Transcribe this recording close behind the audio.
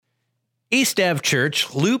East Ave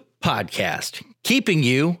Church Loop Podcast, keeping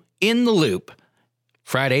you in the loop.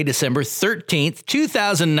 Friday, December 13th,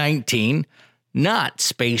 2019, not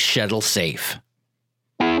Space Shuttle safe.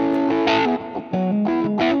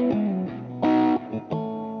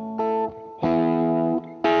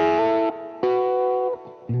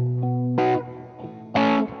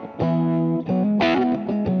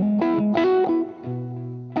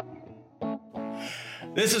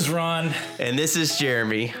 This is Ron. And this is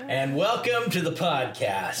Jeremy. And welcome to the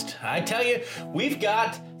podcast. I tell you, we've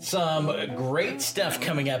got some great stuff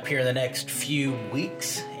coming up here in the next few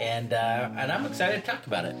weeks, and I'm excited to talk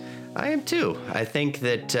about it. I am too. I think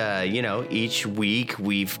that, each week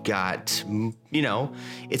we've got,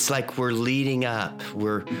 it's like we're leading up.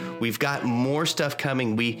 We've got more stuff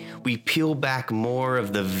coming. We peel back more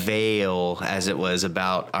of the veil, as it was,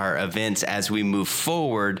 about our events as we move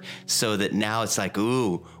forward, so that now it's like,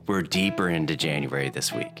 ooh, we're deeper into January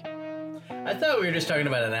this week. I thought we were just talking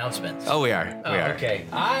about announcements. Oh, we are. We are. Okay.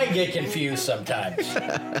 I get confused sometimes.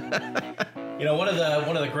 One of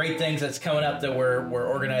the great things that's coming up that we're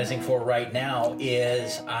organizing for right now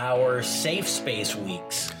is our Safe Space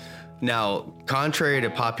Weeks. Now, contrary to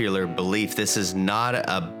popular belief, this is not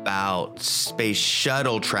about space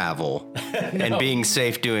shuttle travel and being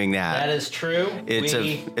safe doing that. That is true.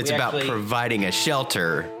 It's about providing a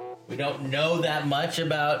shelter. We don't know that much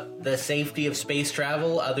about the safety of space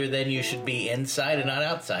travel other than you should be inside and not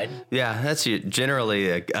outside. Yeah, that's generally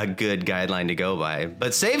a good guideline to go by.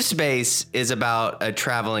 But Safe Space is about a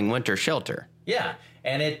traveling winter shelter. Yeah,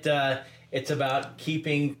 and it's about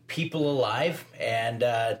keeping people alive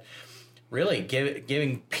and really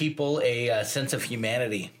giving people a sense of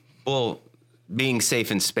humanity. Well, being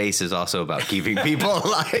safe in space is also about keeping people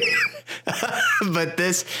alive. But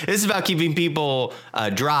this is about keeping people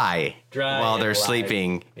dry while they're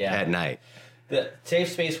sleeping at night. The Safe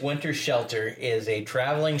Space Winter Shelter is a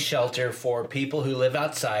traveling shelter for people who live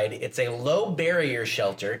outside. It's a low barrier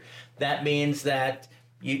shelter. That means that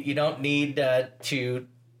you don't need to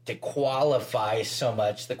qualify so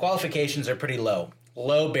much. The qualifications are pretty low.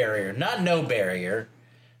 Low barrier, not no barrier,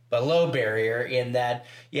 but low barrier in that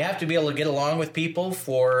you have to be able to get along with people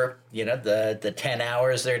for, the 10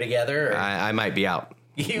 hours they're together. I might be out.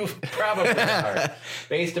 You probably are,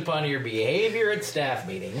 based upon your behavior at staff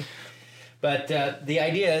meeting. But the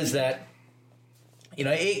idea is that,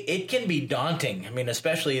 it can be daunting. I mean,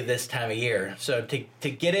 especially this time of year. So to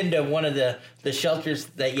get into one of the shelters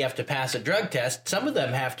that you have to pass a drug test, some of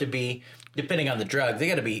them have to be, depending on the drug, they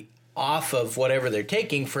got to be off of whatever they're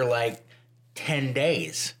taking for like 10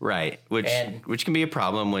 days. Right, which can be a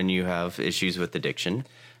problem when you have issues with addiction.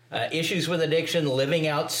 Issues with addiction, living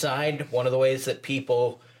outside. One of the ways that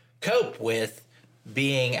people cope with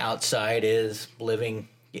being outside is living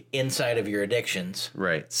inside of your addictions.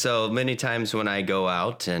 Right. So many times when I go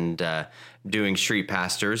out and doing street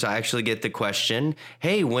pastors, I actually get the question,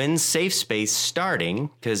 hey, when's Safe Space starting?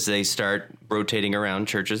 Because they start rotating around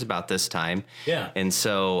churches about this time. Yeah. And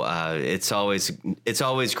so it's always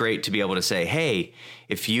great to be able to say, hey,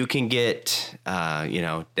 if you can get,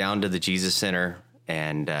 down to the Jesus Center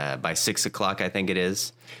and by 6 o'clock, I think it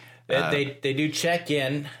is. They do check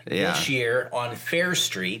in this year on Fair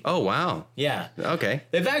Street. Oh, wow. Yeah. Okay.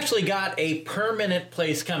 They've actually got a permanent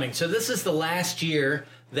place coming. So this is the last year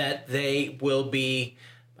that they will be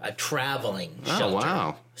a traveling shelter. Oh,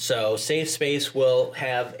 wow. So Safe Space will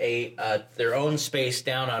have their own space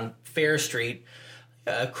down on Fair Street,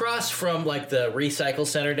 across from like the recycle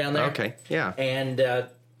center down there. Okay, yeah. And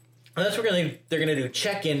that's where they're going to do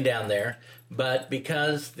check-in down there. But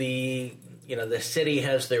because the city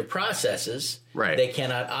has their processes, right, they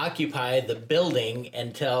cannot occupy the building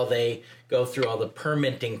until they go through all the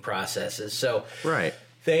permitting processes. So right.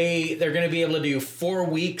 They're going to be able to do 4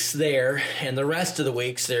 weeks there, and the rest of the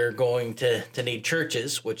weeks they're going to need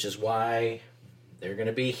churches, which is why they're going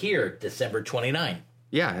to be here December 29.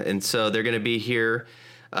 Yeah, and so they're going to be here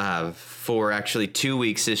for actually 2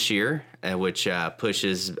 weeks this year, which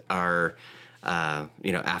pushes our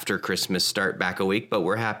after Christmas start back a week, but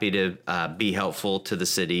we're happy to be helpful to the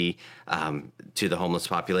city, to the homeless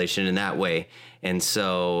population in that way. And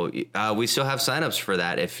so we still have signups for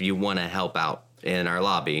that if you want to help out in our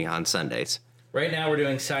lobby on Sundays. Right now we're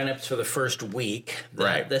doing signups for the first week.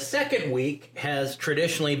 Right. The second week has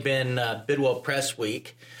traditionally been Bidwell Press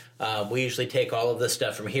Week. We usually take all of this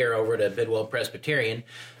stuff from here over to Bidwell Presbyterian.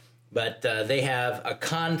 But they have a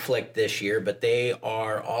conflict this year, but they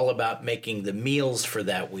are all about making the meals for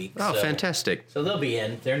that week. Oh, so, fantastic. So they'll be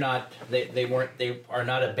in. They're not, they are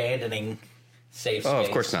not abandoning Safe Space. Oh, of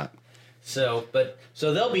course not. So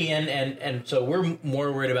they'll be in, and so we're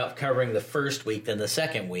more worried about covering the first week than the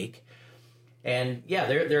second week. And yeah,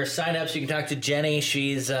 there are sign-ups. You can talk to Jenny.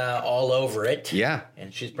 She's all over it. Yeah.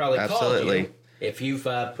 And she's probably called you if you've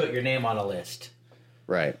put your name on a list.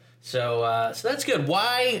 Right. So that's good.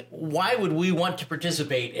 Why would we want to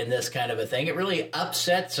participate in this kind of a thing? It really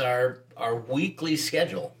upsets our weekly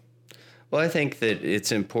schedule. Well, I think that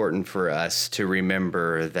it's important for us to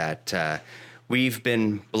remember that we've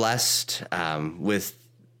been blessed with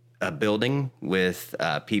a building, with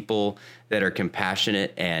people that are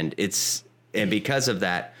compassionate, and because of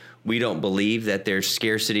that, we don't believe that there's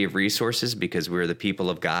scarcity of resources because we're the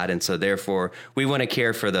people of God. And so therefore we want to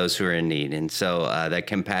care for those who are in need. And so that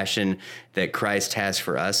compassion that Christ has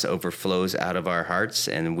for us overflows out of our hearts,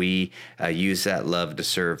 and we use that love to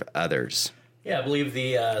serve others. Yeah, I believe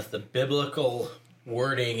the biblical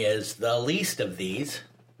wording is the least of these.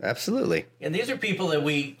 Absolutely. And these are people that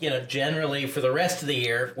we, generally for the rest of the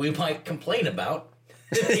year, we might complain about.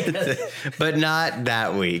 But not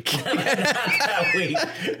that week. Not that week.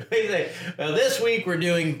 We say, well, this week we're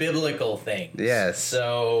doing biblical things. Yes.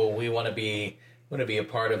 So we want to be a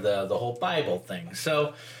part of the whole Bible thing.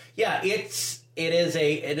 So yeah, it is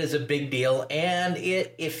a big deal. And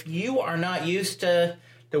if you are not used to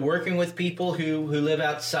working with people who live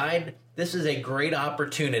outside, this is a great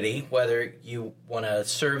opportunity, whether you want to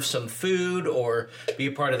serve some food or be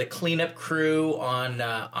a part of the cleanup crew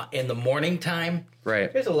in the morning time.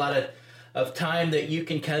 Right. There's a lot of time that you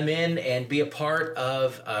can come in and be a part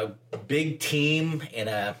of a big team in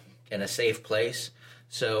a safe place.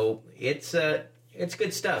 So it's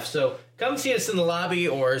good stuff. So come see us in the lobby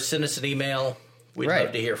or send us an email. We'd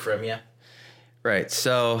love to hear from you. Right.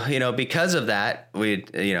 So, because of that, we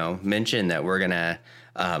mentioned that we're going to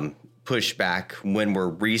push back when we're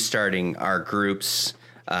restarting our groups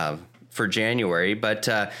for January. But,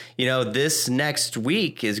 this next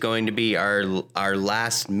week is going to be our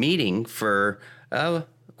last meeting for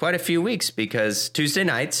quite a few weeks, because Tuesday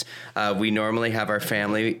nights we normally have our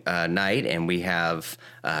family night, and we have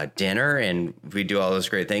dinner, and we do all those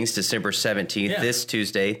great things. December 17th, this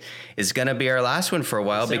Tuesday, is going to be our last one for a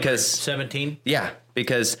while. December because 17th? Yeah,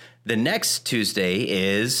 because the next Tuesday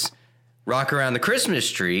is Rock Around the Christmas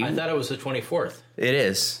Tree. I thought it was the 24th. It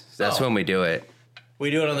is. That's when we do it. We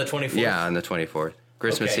do it on the 24th? Yeah, on the 24th.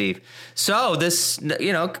 Christmas Eve. So this,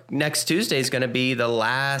 next Tuesday is going to be the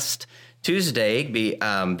last Tuesday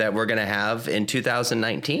that we're going to have in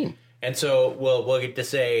 2019. And so we'll get to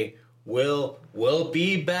say, we'll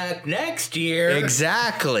be back next year.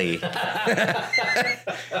 Exactly.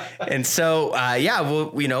 And so,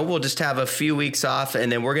 we'll just have a few weeks off,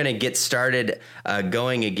 and then we're going to get started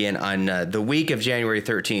going again on the week of January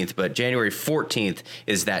 13th. But January 14th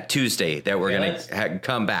is that Tuesday that we're going to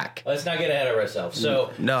come back. Let's not get ahead of ourselves.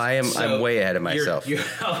 So no, I'm way ahead of myself. You're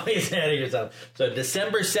always ahead of yourself. So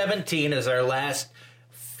December 17th is our last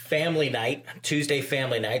family night, Tuesday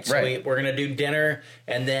family night. So we're going to do dinner,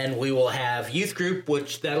 and then we will have youth group,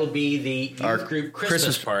 which that'll be our group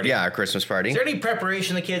Christmas party. Yeah, our Christmas party. Is there any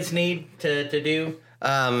preparation the kids need to do?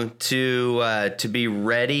 To be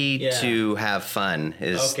ready to have fun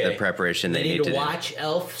is the preparation they need to do. They need to watch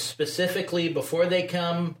Elf specifically before they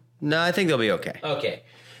come? No, I think they'll be okay. Okay.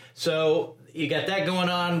 So you got that going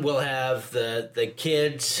on. We'll have the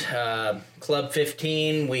kids, Club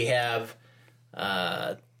 15. We have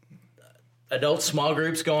adult small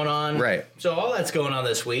groups going on. Right. So all that's going on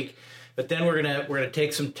this week. But then we're gonna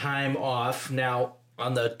take some time off now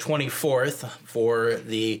on the 24th for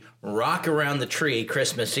the Rock Around the Tree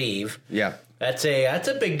Christmas Eve. Yeah. That's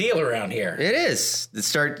a big deal around here. It is.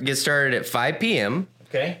 Get started at 5 p.m.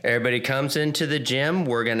 Okay. Everybody comes into the gym.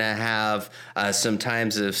 We're going to have some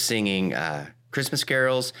times of singing Christmas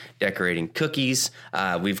carols, decorating cookies.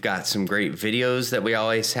 We've got some great videos that we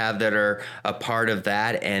always have that are a part of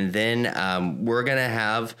that. And then we're going to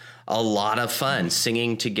have a lot of fun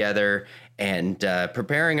singing together and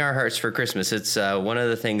preparing our hearts for Christmas. It's one of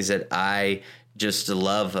the things that I just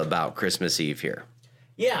love about Christmas Eve here.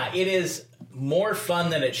 Yeah, it is more fun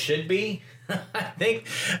than it should be. I think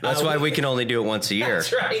that's why we can only do it once a year.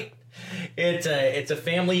 That's right. It's a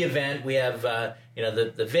family event. We have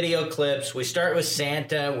the video clips. We start with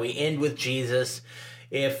Santa. We end with Jesus.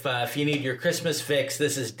 If you need your Christmas fix,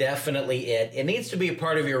 this is definitely it. It needs to be a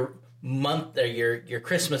part of your month or your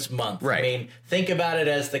Christmas month. Right. I mean, think about it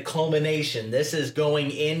as the culmination. This is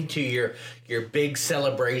going into your big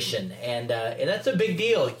celebration, and that's a big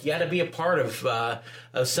deal. You got to be a part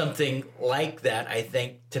of something like that, I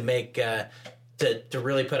think, to make to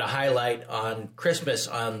really put a highlight on Christmas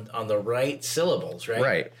on the right syllables, right?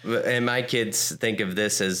 Right. And my kids think of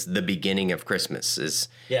this as the beginning of Christmas is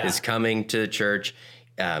coming to church,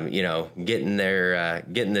 getting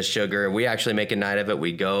the sugar. We actually make a night of it.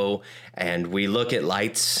 We go and we look at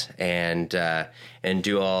lights and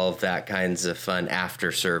do all of that kinds of fun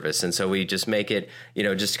after service. And so we just make it,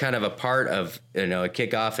 just kind of a part of, a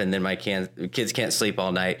kickoff. And then my kids can't sleep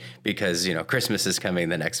all night because, Christmas is coming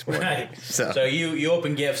the next morning. Right. So you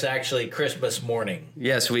open gifts actually Christmas morning.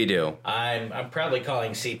 Yes, we do. I'm probably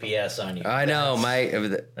calling CPS on you. I know.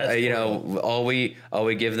 That's all we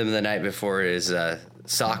give them the night before is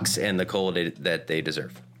socks and the coal that they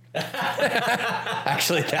deserve.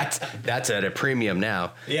 Actually, that's at a premium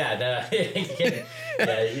now. Yeah,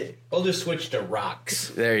 we'll just switch to rocks.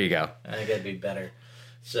 There you go. I think that'd be better.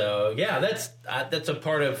 So yeah, that's a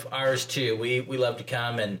part of ours too. We love to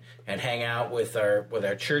come and hang out with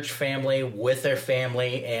our church family, with our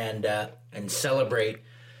family, and celebrate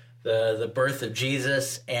the birth of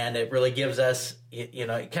Jesus. And it really gives us,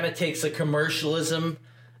 it kind of takes the commercialism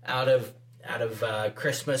out of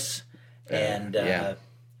Christmas and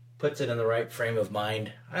puts it in the right frame of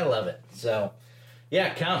mind. I love it. So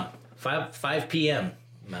yeah, come 5 p.m.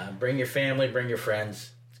 Bring your family, bring your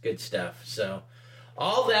friends. It's good stuff. So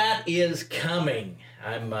all that is coming.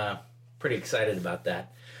 I'm pretty excited about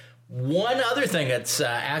that. One other thing that's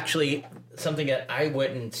actually something that I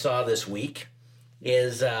went and saw this week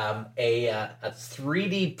is a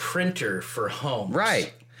 3D printer for homes.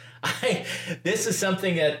 Right. This is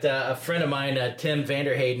something that a friend of mine, Tim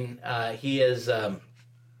Vanderhayden, he is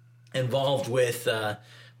involved with the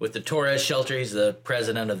Torres Shelter. He's the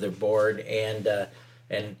president of their board, and a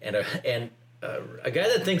guy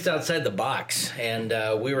that thinks outside the box. And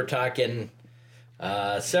we were talking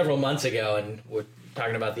several months ago, and we're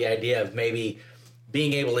talking about the idea of maybe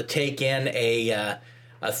being able to take in a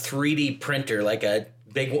 3D printer, like a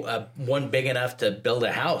big one big enough to build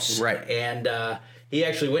a house. Right. And he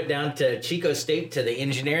actually went down to Chico State to the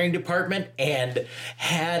engineering department and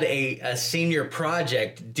had a senior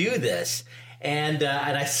project do this. And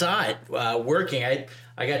I saw it working. I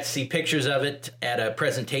got to see pictures of it at a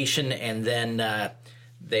presentation, and then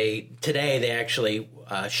they actually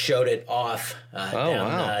showed it off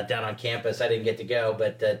down on campus. I didn't get to go,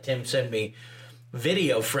 but Tim sent me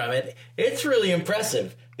video from it. It's really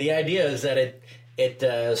impressive. The idea is that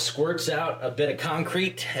it squirts out a bit of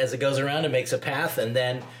concrete as it goes around and makes a path, and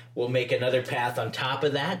then we'll make another path on top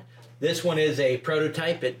of that. This one is a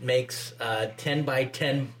prototype. It makes 10 by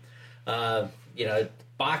 10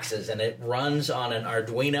 boxes, and it runs on an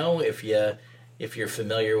Arduino. If you're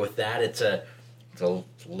familiar with that, it's a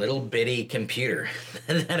little bitty computer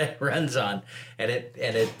that it runs on, and it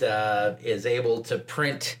is able to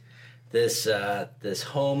print this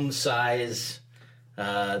home size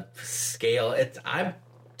scale. I'm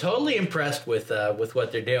totally impressed with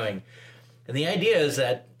what they're doing, and the idea is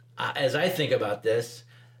that as I think about this,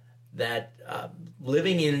 that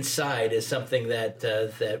living inside is something that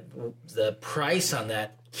the price on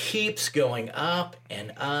that keeps going up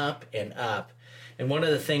and up and up. And one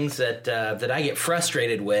of the things that I get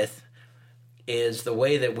frustrated with is the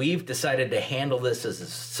way that we've decided to handle this as a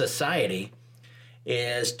society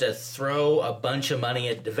is to throw a bunch of money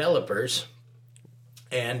at developers,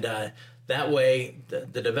 and that way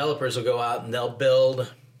the developers will go out and they'll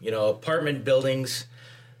build apartment buildings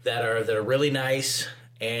that are really nice,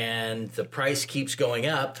 and the price keeps going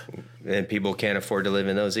up. And people can't afford to live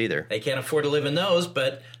in those either. They can't afford to live in those,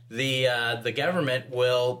 but the government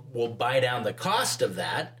will buy down the cost of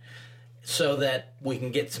that so that we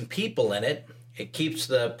can get some people in it. It keeps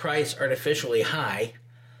the price artificially high,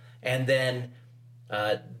 and then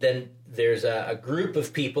there's a group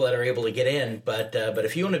of people that are able to get in. But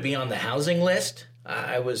if you want to be on the housing list,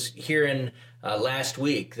 I was hearing last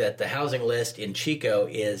week that the housing list in Chico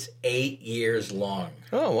is 8 years long.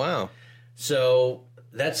 Oh, wow. So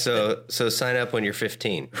that's... So sign up when you're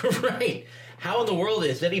 15. Right. How in the world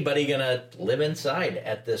is anybody going to live inside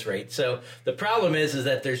at this rate? So the problem is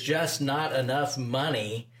that there's just not enough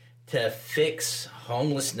money to fix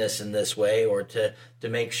homelessness in this way, or to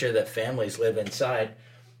make sure that families live inside.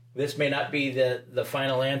 This may not be the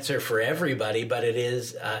final answer for everybody, but it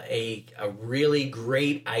is a really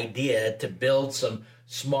great idea to build some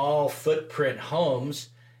small footprint homes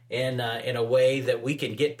in a way that we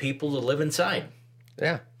can get people to live inside.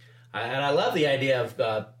 Yeah. And I love the idea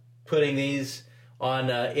of putting these on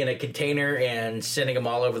in a container and sending them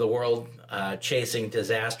all over the world, chasing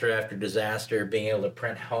disaster after disaster, being able to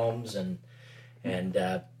print homes and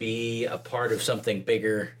be a part of something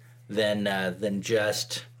bigger than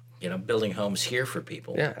just building homes here for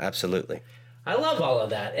people. Yeah, absolutely. I love all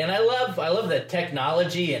of that, and I love the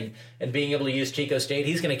technology and being able to use Chico State.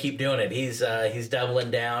 He's going to keep doing it. He's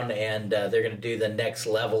doubling down, and they're going to do the next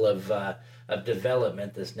level of of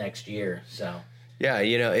development this next year. So. Yeah,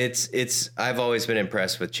 it's. I've always been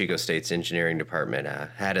impressed with Chico State's engineering department.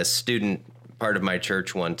 Had a student, part of my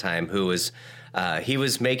church, one time who was, he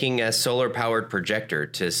was making a solar powered projector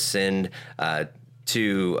to send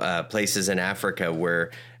to places in Africa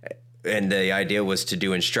where, and the idea was to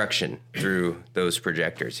do instruction through those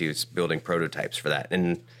projectors. He was building prototypes for that,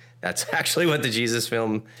 and that's actually what the Jesus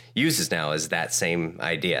film uses now, is that same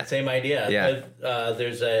idea. Same idea. Yeah.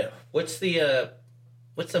 There's a what's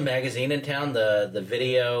the magazine in town? The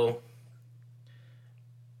video.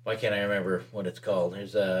 Why can't I remember what it's called?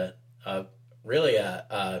 There's a really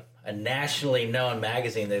a nationally known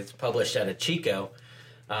magazine that's published out of Chico.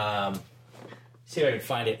 See if I can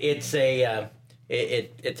find it. It's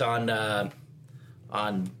it's on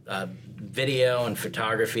video and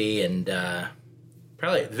photography and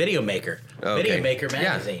probably Video Maker. Okay. Video Maker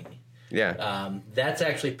magazine. Yeah. That's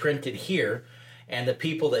actually printed here, and the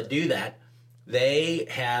people that do that, they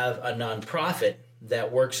have a nonprofit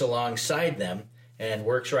that works alongside them and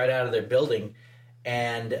works right out of their building.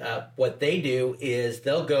 And what they do is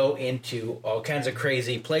they'll go into all kinds of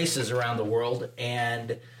crazy places around the world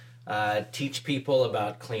and teach people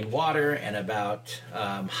about clean water and about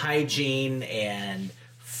hygiene and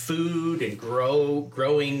food and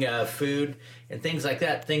growing food and things like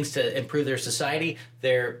that, things to improve their society.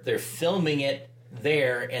 They're filming it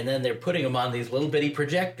there, and then they're putting them on these little bitty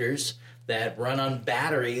projectors that run on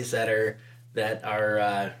batteries that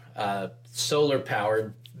are solar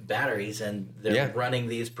powered batteries, and they're running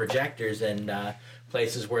these projectors in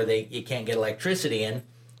places where you can't get electricity in,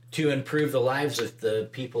 to improve the lives of the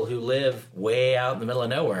people who live way out in the middle of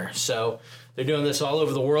nowhere. So they're doing this all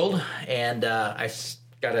over the world, and I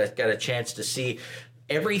got a chance to see.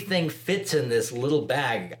 Everything fits in this little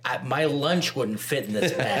bag. My lunch wouldn't fit in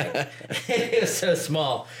this bag. It was so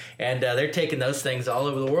small, and they're taking those things all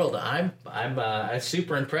over the world. I'm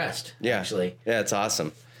super impressed. Yeah, actually. Yeah, it's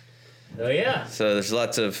awesome. Oh yeah. So there's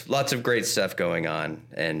lots of great stuff going on,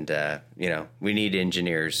 and we need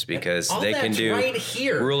engineers because they can do right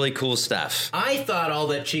here. Really cool stuff. I thought all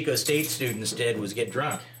that Chico State students did was get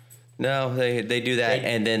drunk. No, they do that,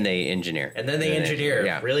 and then they engineer. And then they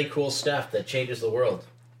engineer really cool stuff that changes the world.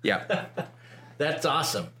 Yeah. That's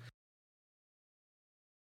awesome.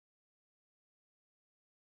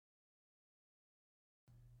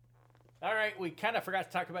 All right, we kind of forgot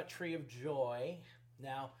to talk about Tree of Joy.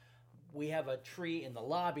 Now, we have a tree in the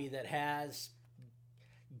lobby that has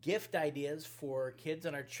gift ideas for kids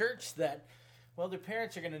in our church that, well, their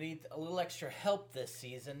parents are going to need a little extra help this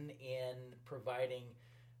season in providing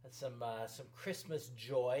some Christmas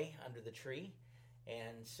joy under the tree.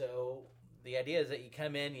 And so the idea is that you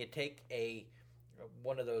come in, you take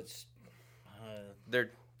one of those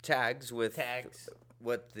they're tags with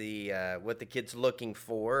what the kid's looking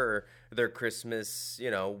for, or their Christmas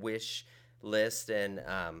wish list,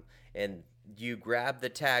 and you grab the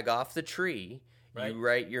tag off the tree. Right. You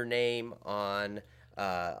write your name on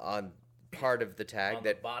part of the tag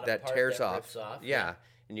that tears off. Yeah.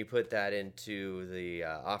 And you put that into the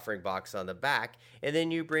offering box on the back, and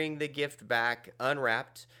then you bring the gift back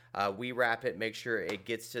unwrapped. We wrap it, make sure it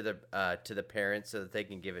gets to the parents so that they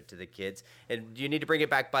can give it to the kids. And you need to bring it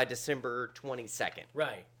back by December 22nd.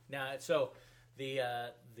 Right. Now, so the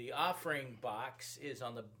offering box is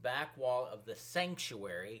on the back wall of the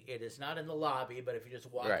sanctuary. It is not in the lobby, but if you just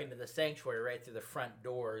walk into the sanctuary, right through the front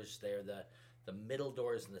doors there, the middle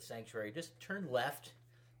doors in the sanctuary, just turn left.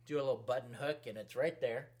 Do a little button hook, and it's right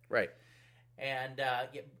there. Right. And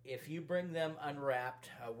if you bring them unwrapped,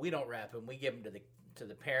 we don't wrap them. We give them to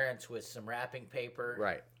the parents with some wrapping paper.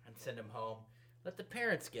 Right. And send them home. Let the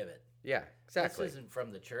parents give it. Yeah, exactly. This isn't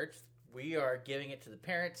from the church. We are giving it to the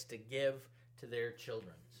parents to give to their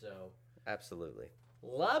children. So absolutely.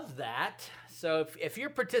 Love that. So if you're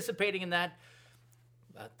participating in that,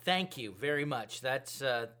 thank you very much. That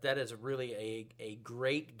is really a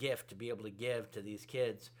great gift to be able to give to these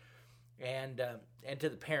kids, and to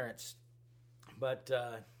the parents. But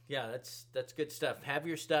that's good stuff. Have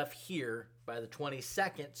your stuff here by the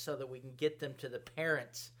 22nd so that we can get them to the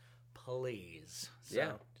parents, please.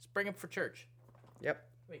 So just bring them for church. Yep.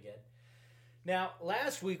 We good. Now,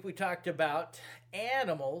 last week we talked about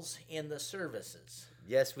animals in the services.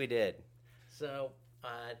 Yes, we did. So.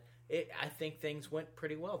 I think things went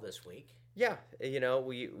pretty well this week. Yeah,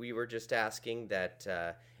 we were just asking that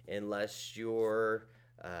unless your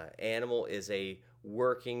animal is a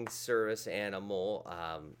working service animal,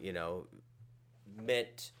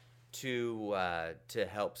 meant to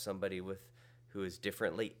help somebody who is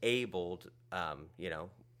differently abled,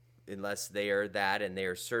 unless they are that and they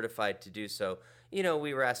are certified to do so,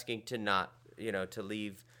 we were asking to not, to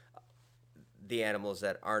leave the animals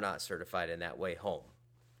that are not certified in that way home.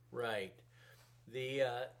 Right.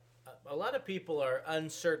 A lot of people are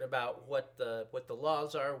uncertain about what the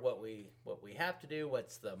laws are, what we have to do,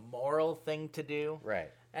 what's the moral thing to do.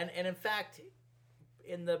 Right. And in fact,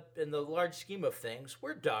 in the large scheme of things,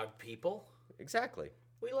 we're dog people. Exactly.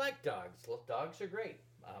 We like dogs. Dogs are great.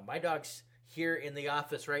 My dog's here in the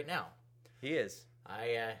office right now. He is.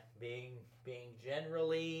 I being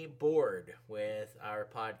generally bored with our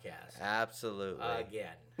podcast. Absolutely.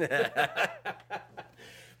 Again.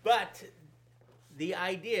 But the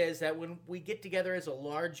idea is that when we get together as a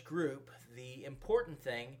large group, the important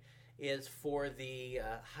thing is for the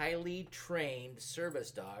highly trained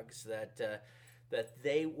service dogs that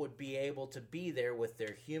they would be able to be there with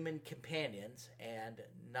their human companions and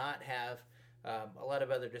not have a lot of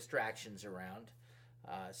other distractions around.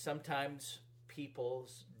 Sometimes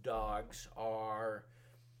people's dogs are,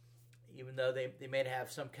 even though they may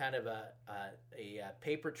have some kind of a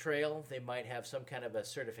paper trail, they might have some kind of a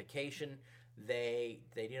certification, they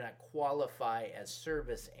do not qualify as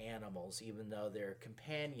service animals, even though they're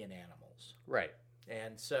companion animals. Right.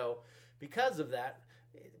 And so because of that,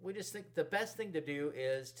 we just think the best thing to do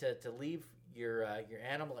is to leave your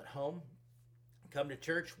animal at home, come to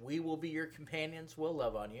church. We will be your companions. We'll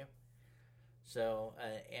love on you. So,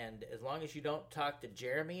 and as long as you don't talk to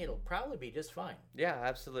Jeremy, it'll probably be just fine. Yeah,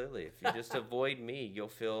 absolutely. If you just avoid me, you'll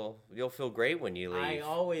feel great when you leave. I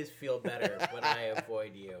always feel better when I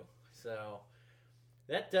avoid you. So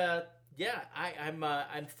that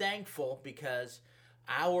I'm thankful because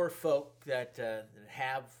our folk that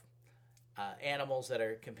have animals that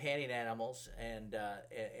are companion animals, and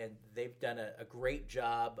they've done a great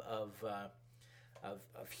job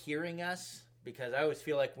of hearing us. Because I always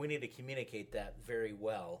feel like we need to communicate that very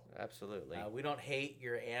well. Absolutely. We don't hate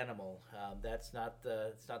your animal. That's not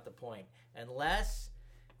the point. Unless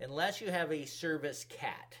you have a service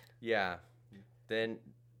cat. Yeah. Then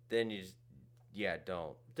you just,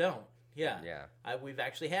 don't. Don't. Yeah. Yeah. We've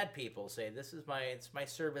actually had people say it's my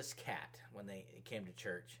service cat when they came to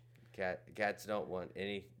church. Cats don't want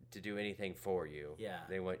to do anything for you. Yeah.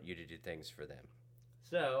 They want you to do things for them.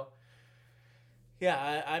 So.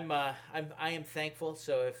 Yeah, I am thankful.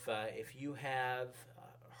 So if you have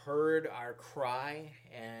heard our cry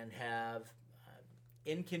and have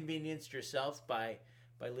inconvenienced yourself by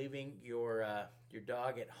leaving your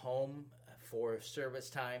dog at home for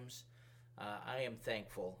service times, I am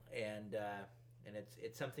thankful, and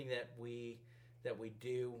it's something that we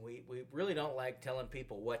do. We really don't like telling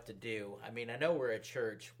people what to do. I mean, I know we're a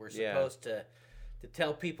church. We're supposed to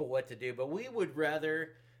tell people what to do, but we would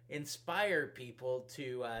rather inspire people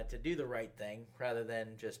to do the right thing rather than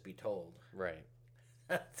just be told. Right.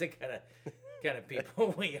 That's the kind of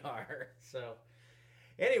people we are. So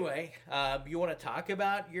anyway, you want to talk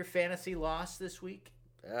about your fantasy loss this week?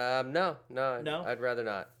 No. I'd rather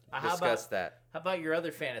not discuss that. How about your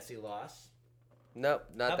other fantasy loss? Nope,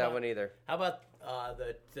 not that one either. How about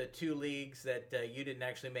the two leagues that you didn't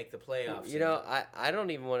actually make the playoffs? You know, I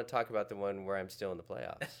don't even want to talk about the one where I'm still in the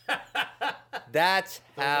playoffs. That's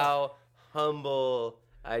how humble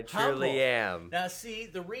I truly am. Now, see,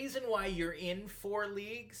 the reason why you're in 4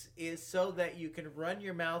 leagues is so that you can run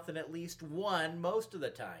your mouth in at least one most of the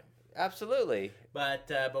time. Absolutely. But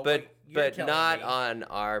not on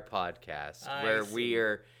our podcast where see. we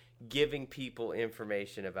are giving people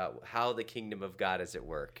information about how the kingdom of God is at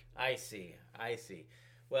work. I see.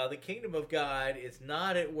 Well, the kingdom of God is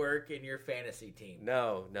not at work in your fantasy team.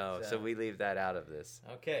 No. So we leave that out of this.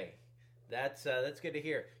 Okay. That's good to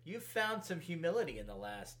hear. You've found some humility in the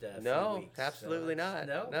last few weeks. No, absolutely not.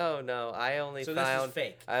 No. I only this found is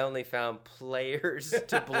fake. I only found players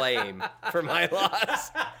to blame for my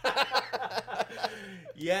loss.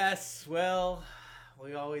 Yes, well,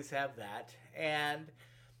 we always have that. And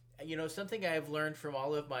you know, something I've learned from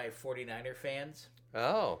all of my 49er fans.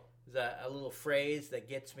 Oh. Is a little phrase that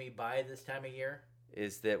gets me by this time of year.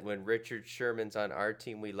 Is that when Richard Sherman's on our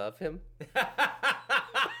team, we love him?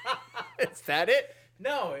 Is that it?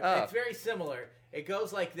 No, it's very similar. It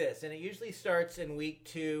goes like this, and it usually starts in week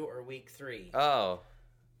 2 or week 3. Oh.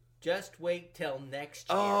 Just wait till next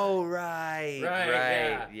year. Oh, right.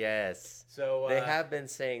 Yeah. Yes. So they have been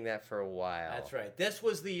saying that for a while. That's right. This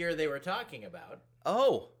was the year they were talking about.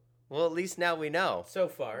 Oh. Well, at least now we know. So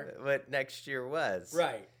far. What next year was.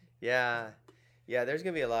 Right. Yeah. Yeah, there's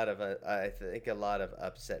going to be a lot of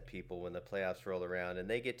upset people when the playoffs roll around and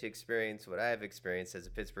they get to experience what I have experienced as a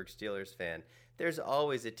Pittsburgh Steelers fan. There's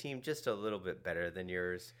always a team just a little bit better than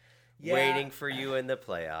yours waiting for you in the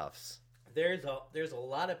playoffs. There's a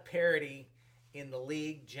lot of parity in the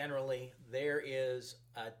league generally. There is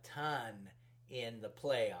a ton in the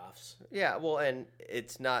playoffs. Yeah, well, and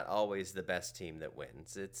it's not always the best team that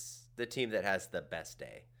wins. It's the team that has the best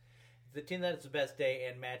day. The team that has the best day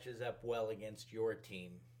and matches up well against your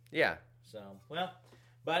team. Yeah. So, well,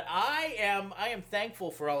 but I am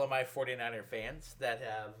thankful for all of my 49er fans that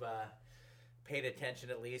have paid attention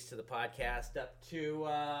at least to the podcast up to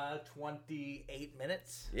 28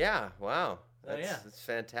 minutes. Yeah, wow. That's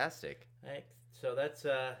fantastic. Right. So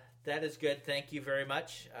that is good. Thank you very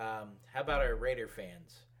much. How about our Raider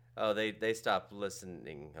fans? Oh, they stopped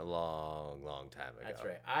listening a long time ago. That's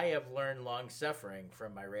right. I have learned long suffering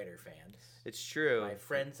from my Raider fans. It's true. My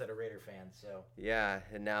friends that are Raider fans. So yeah,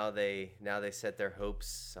 and now they set their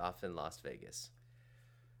hopes off in Las Vegas.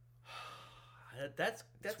 That's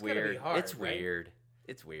weird. Gonna be hard. It's right? weird.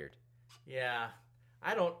 It's weird. Yeah,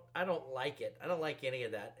 I don't like it. I don't like any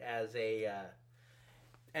of that as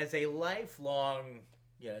a lifelong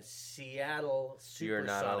Seattle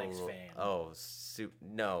Supersonics fan. Oh,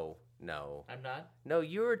 no. I'm not? No,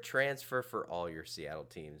 you're a transfer for all your Seattle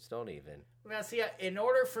teams. Don't even. Well, see, in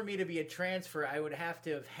order for me to be a transfer, I would have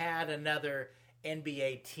to have had another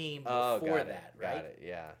NBA team before that, right? Got it.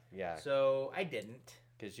 Yeah. So I didn't.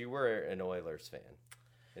 Because you were an Oilers fan,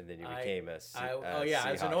 and then you became a I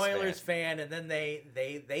was an Oilers fan, and then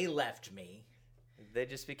they left me. They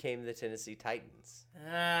just became the Tennessee Titans.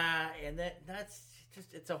 And that's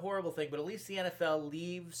just, it's a horrible thing, but at least the NFL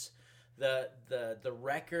leaves the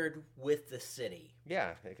record with the city.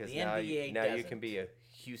 Yeah, because the now NBA you can be a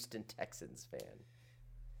Houston Texans fan.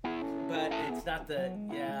 But it's not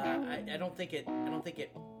I don't think it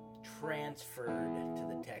transferred to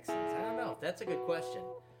the Texans. I don't know. That's a good question.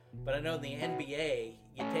 But I know in the NBA,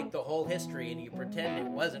 you take the whole history and you pretend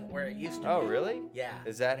it wasn't where it used to be. Oh, really? Yeah.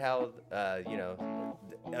 Is that how,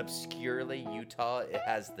 obscurely Utah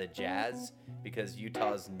has the Jazz? Because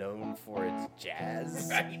Utah's known for its jazz?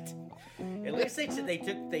 Right. At least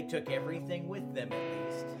they took everything with them, at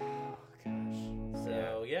least. Oh, gosh.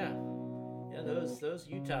 So, yeah. Yeah, those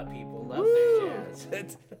Utah people love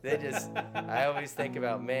their jazz. I always think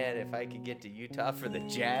about, man, if I could get to Utah for the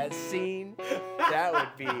jazz scene, that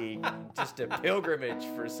would be just a pilgrimage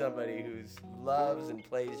for somebody who loves and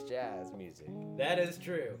plays jazz music. That is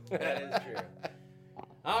true.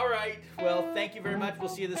 All right. Well, thank you very much. We'll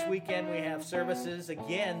see you this weekend. We have services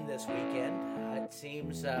again this weekend. It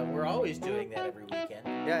seems we're always doing that every weekend.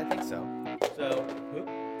 Yeah, I think so. So,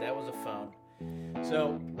 that was a phone.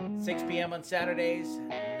 So, 6 p.m. on Saturdays,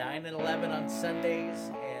 9 and 11 on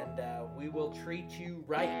Sundays, and we will treat you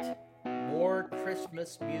right. More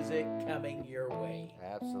Christmas music coming your way.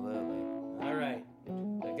 Absolutely. All right.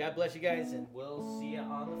 God bless you guys, and we'll see you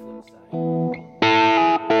on the flip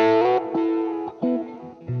side.